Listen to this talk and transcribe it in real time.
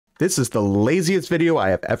This is the laziest video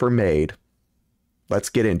I have ever made. Let's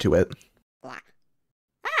get into it.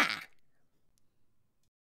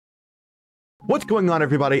 What's going on,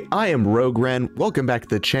 everybody? I am Rogue-Ren. Welcome back to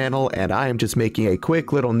the channel, and I am just making a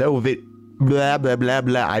quick little blah blah blah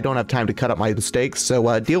blah. I don't have time to cut up my mistakes,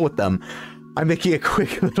 so deal with them. I'm making a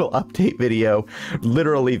quick little update video,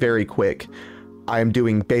 literally very quick. I am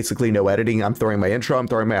doing basically no editing. I'm throwing my intro, I'm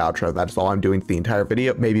throwing my outro. That's all I'm doing for the entire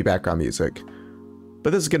video, maybe background music. But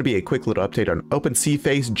this is going to be a quick little update on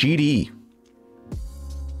OpenSeeFace-GD.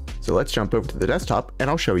 So let's jump over to the desktop and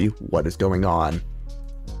I'll show you what is going on.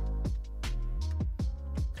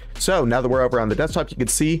 So now that we're over on the desktop, you can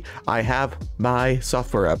see I have my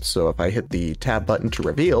software up. So if I hit the tab button to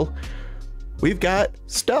reveal, we've got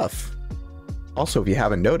stuff. Also, if you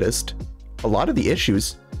haven't noticed, a lot of the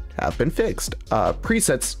issues have been fixed.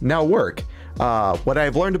 Presets now work. What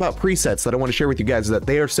I've learned about presets that I want to share with you guys is that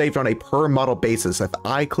they are saved on a per model basis. If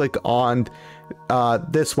I click on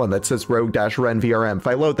this one that says Rogue-Ren VRM, if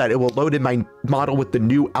I load that, it will load in my model with the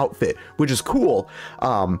new outfit, which is cool.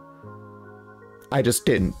 I just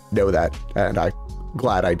didn't know that, and I'm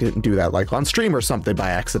glad I didn't do that like on stream or something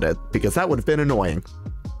by accident, because that would have been annoying.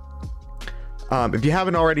 If you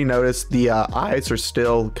haven't already noticed, the eyes are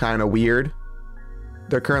still kind of weird.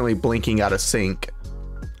 They're currently blinking out of sync.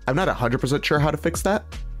 I'm not 100% sure how to fix that.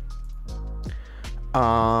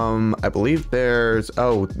 I believe there's,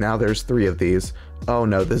 oh, now there's 3 of these. Oh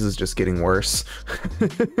no, this is just getting worse.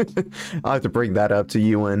 I'll have to bring that up to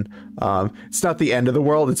Ewan. It's not the end of the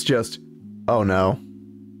world, it's just, oh no.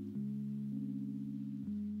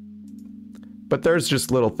 But there's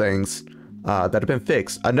just little things that have been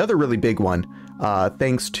fixed. Another really big one,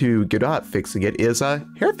 thanks to Godot fixing it, is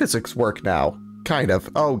hair physics work now. Kind of.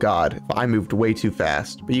 Oh god, I moved way too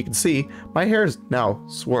fast. But you can see my hair now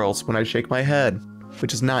swirls when I shake my head,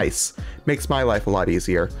 which is nice. Makes my life a lot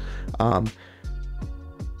easier.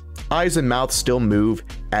 Eyes and mouth still move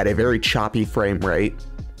at a very choppy frame rate,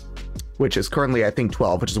 which is currently, I think,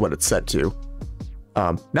 12, which is what it's set to.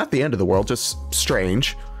 Not the end of the world, just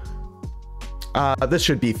strange. This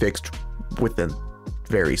should be fixed within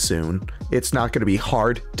very soon. It's not going to be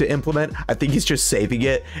hard to implement. I think he's just saving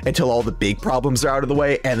it until all the big problems are out of the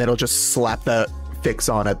way, and then he'll just slap the fix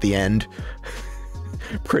on at the end.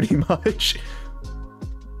 Pretty much.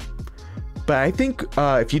 But I think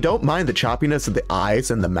if you don't mind the choppiness of the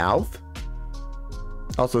eyes and the mouth,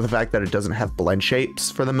 also the fact that it doesn't have blend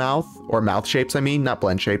shapes for the mouth, or mouth shapes, I mean, not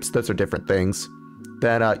blend shapes, those are different things,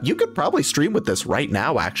 then you could probably stream with this right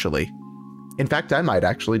now, actually. In fact, I might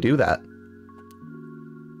actually do that.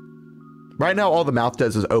 Right now, all the mouth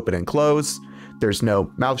does is open and close. There's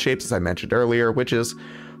no mouth shapes, as I mentioned earlier, which is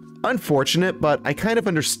unfortunate, but I kind of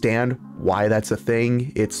understand why that's a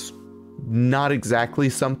thing. It's not exactly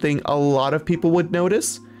something a lot of people would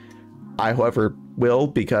notice. I, however, will,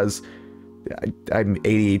 because I'm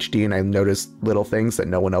ADHD and I notice little things that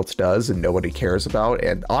no one else does and nobody cares about,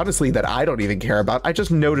 and honestly that I don't even care about. I just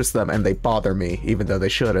notice them and they bother me, even though they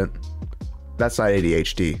shouldn't. That's not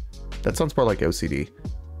ADHD. That sounds more like OCD.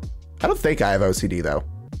 I don't think I have OCD though.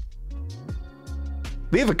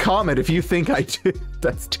 Leave a comment if you think I do.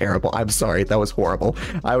 That's terrible. I'm sorry. That was horrible.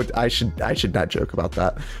 I should not joke about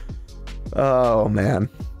that. Oh man.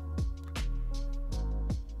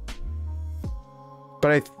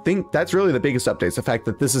 But I think that's really the biggest update, is the fact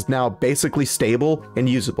that this is now basically stable and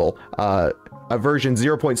usable. A version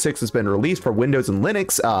 0.6 has been released for Windows and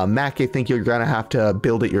Linux. Mac, I think you're gonna have to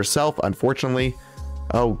build it yourself, unfortunately.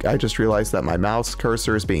 Oh, I just realized that my mouse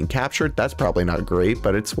cursor is being captured. That's probably not great,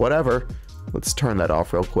 but it's whatever. Let's turn that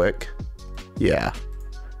off real quick. Yeah.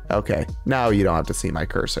 Okay, now you don't have to see my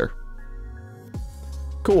cursor.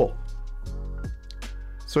 Cool.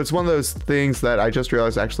 So it's one of those things that I just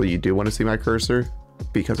realized actually you do want to see my cursor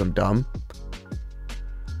because I'm dumb.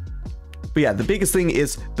 But yeah, the biggest thing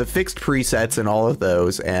is the fixed presets and all of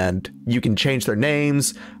those, and you can change their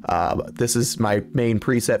names. This is my main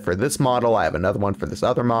preset for this model. I have another one for this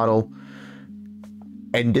other model,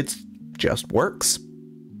 and it just works.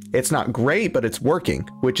 It's not great, but it's working,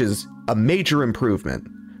 which is a major improvement.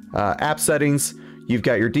 App settings, you've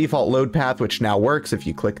got your default load path, which now works if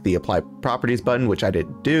you click the apply properties button, which I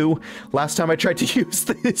didn't do. Last time I tried to use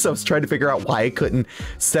this, I was trying to figure out why I couldn't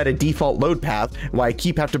set a default load path, why I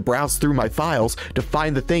keep having to browse through my files to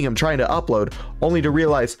find the thing I'm trying to upload, only to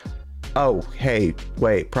realize, oh, hey,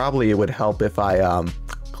 wait, probably it would help if I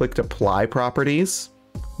clicked apply properties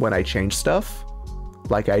when I change stuff,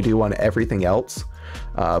 like I do on everything else.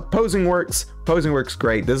 Posing works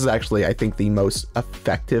great. This is actually, I think, the most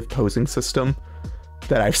effective posing system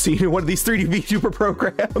that I've seen in one of these 3D VTuber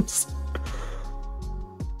programs.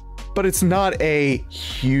 but it's not a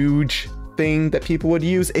huge thing that people would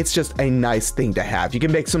use. It's just a nice thing to have. You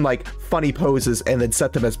can make some like funny poses and then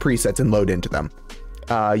set them as presets and load into them.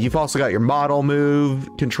 You've also got your model move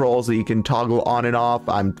controls that you can toggle on and off.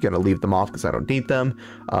 I'm gonna leave them off because I don't need them.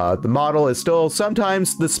 The model is still,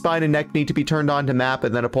 sometimes the spine and neck need to be turned on to map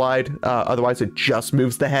and then applied. Otherwise it just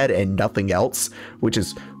moves the head and nothing else, which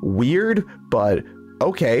is weird, but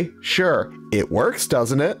okay, sure. It works,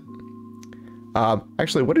 doesn't it?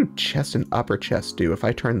 Actually, what do chest and upper chest do if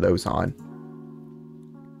I turn those on?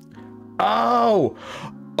 Oh!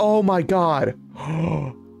 Oh my god!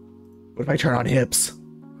 What if I turn on hips?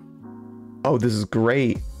 Oh, this is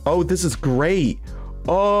great. Oh, this is great.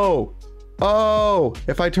 Oh! Oh!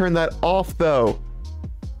 If I turn that off, though,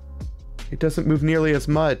 it doesn't move nearly as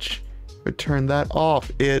much. If I turn that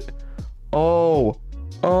off, it... Oh!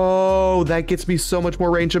 Oh, that gets me so much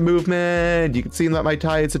more range of movement. You can see that my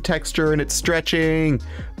tie is a texture and it's stretching,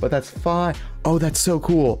 but that's fine. Oh, that's so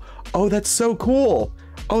cool. Oh, that's so cool.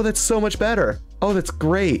 Oh, that's so much better. Oh, that's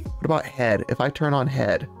great. What about head? If I turn on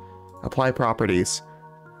head, apply properties.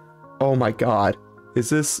 Oh my god. Is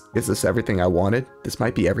this everything I wanted? This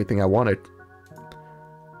might be everything I wanted.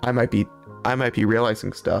 I might be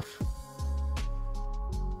realizing stuff.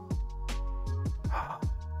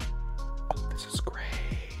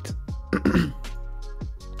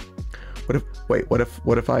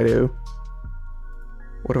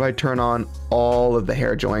 What if I turn on all of the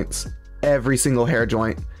hair joints, every single hair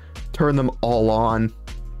joint, turn them all on?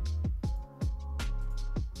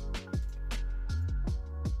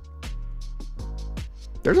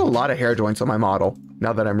 There's a lot of hair joints on my model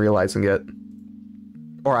now that I'm realizing it,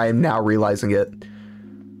 or I am now realizing it.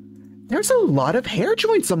 There's a lot of hair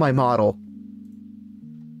joints on my model.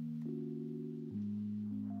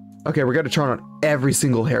 Okay, we're gonna turn on every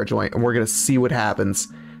single hair joint and we're gonna see what happens.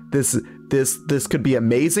 This could be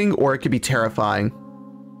amazing or it could be terrifying.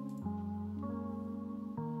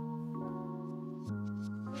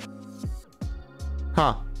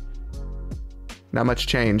 Huh. Not much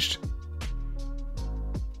changed.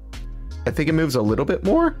 I think it moves a little bit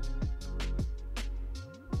more.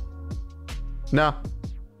 No,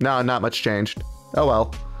 not much changed. Oh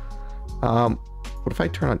well. What if I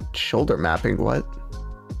turn on shoulder mapping? What?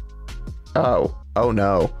 Oh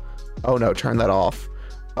no. Oh no, turn that off.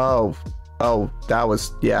 Oh, that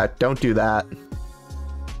was, yeah, don't do that.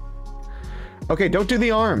 Okay, don't do the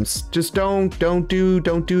arms. Just don't do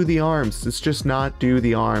the arms. Let's just not do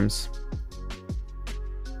the arms.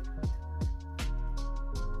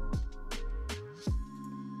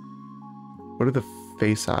 What do the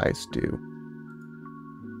face eyes do?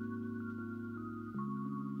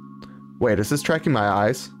 Wait, is this tracking my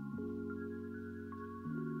eyes?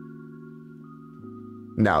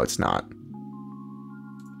 No, it's not.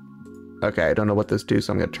 Okay, I don't know what this do,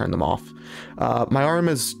 so I'm gonna turn them off. My arm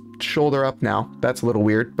is shoulder up now. That's a little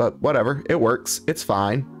weird, but whatever. It works. It's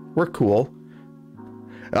fine. We're cool.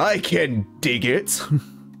 I can dig it.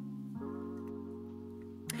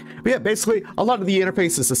 But yeah, basically, a lot of the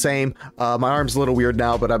interface is the same. My arm's a little weird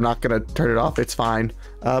now, but I'm not gonna turn it off. It's fine.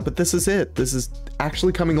 But this is it. This is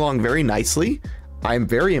actually coming along very nicely. I'm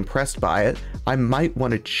very impressed by it. I might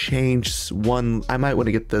want to change one. I might want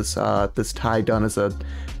to get this this tie done as a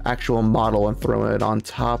actual model and throw it on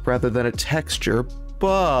top rather than a texture,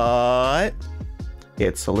 but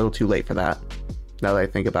it's a little too late for that now that I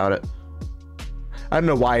think about it. I don't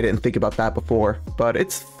know why I didn't think about that before, but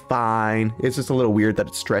it's fine. It's just a little weird that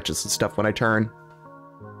it stretches and stuff when I turn.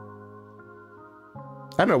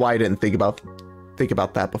 I don't know why I didn't think about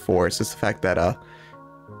that before. It's just the fact that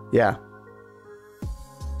yeah.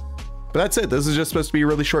 But that's it. This is just supposed to be a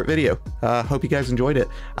really short video. Hope you guys enjoyed it.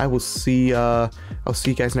 I will see I'll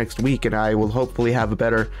see you guys next week, and I will hopefully have a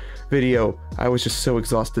better video. I was just so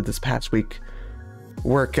exhausted this past week.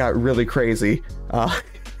 Work got really crazy. If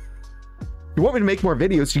you want me to make more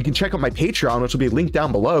videos, you can check out my Patreon, which will be linked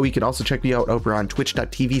down below. You can also check me out over on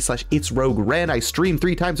twitch.tv/itsrogueren. I stream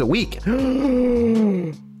 3 times a week.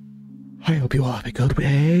 I hope you all have a good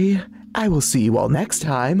day. I will see you all next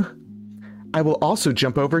time. I will also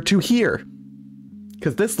jump over to here,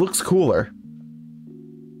 because this looks cooler.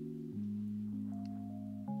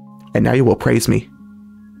 And now you will praise me.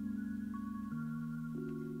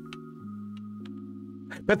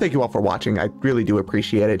 But thank you all for watching. I really do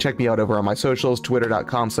appreciate it. Check me out over on my socials,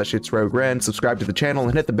 twitter.com/itsrogueren. Subscribe to the channel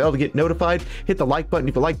and hit the bell to get notified. Hit the like button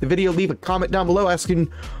if you like the video. Leave a comment down below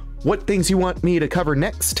asking what things you want me to cover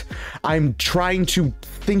next. I'm trying to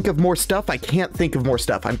think of more stuff. I can't think of more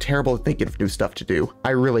stuff. I'm terrible at thinking of new stuff to do.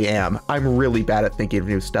 I really am. I'm really bad at thinking of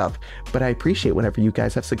new stuff, but I appreciate whenever you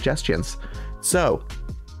guys have suggestions. So,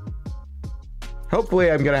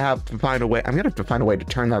 Hopefully I'm gonna have to find a way. I'm gonna have to find a way to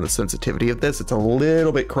turn down the sensitivity of this. It's a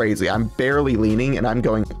little bit crazy. I'm barely leaning and I'm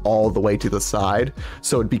going all the way to the side.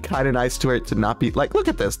 So it'd be kind of nice to it to not be like, look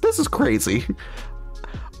at this. This is crazy.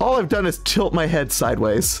 All I've done is tilt my head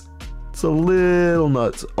sideways. It's a little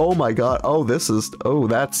nuts. Oh my god. Oh,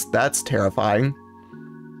 that's terrifying.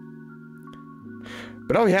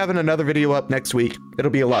 But I'll be having another video up next week.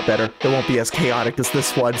 It'll be a lot better. It won't be as chaotic as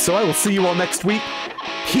this one. So I will see you all next week.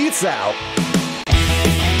 Peace out.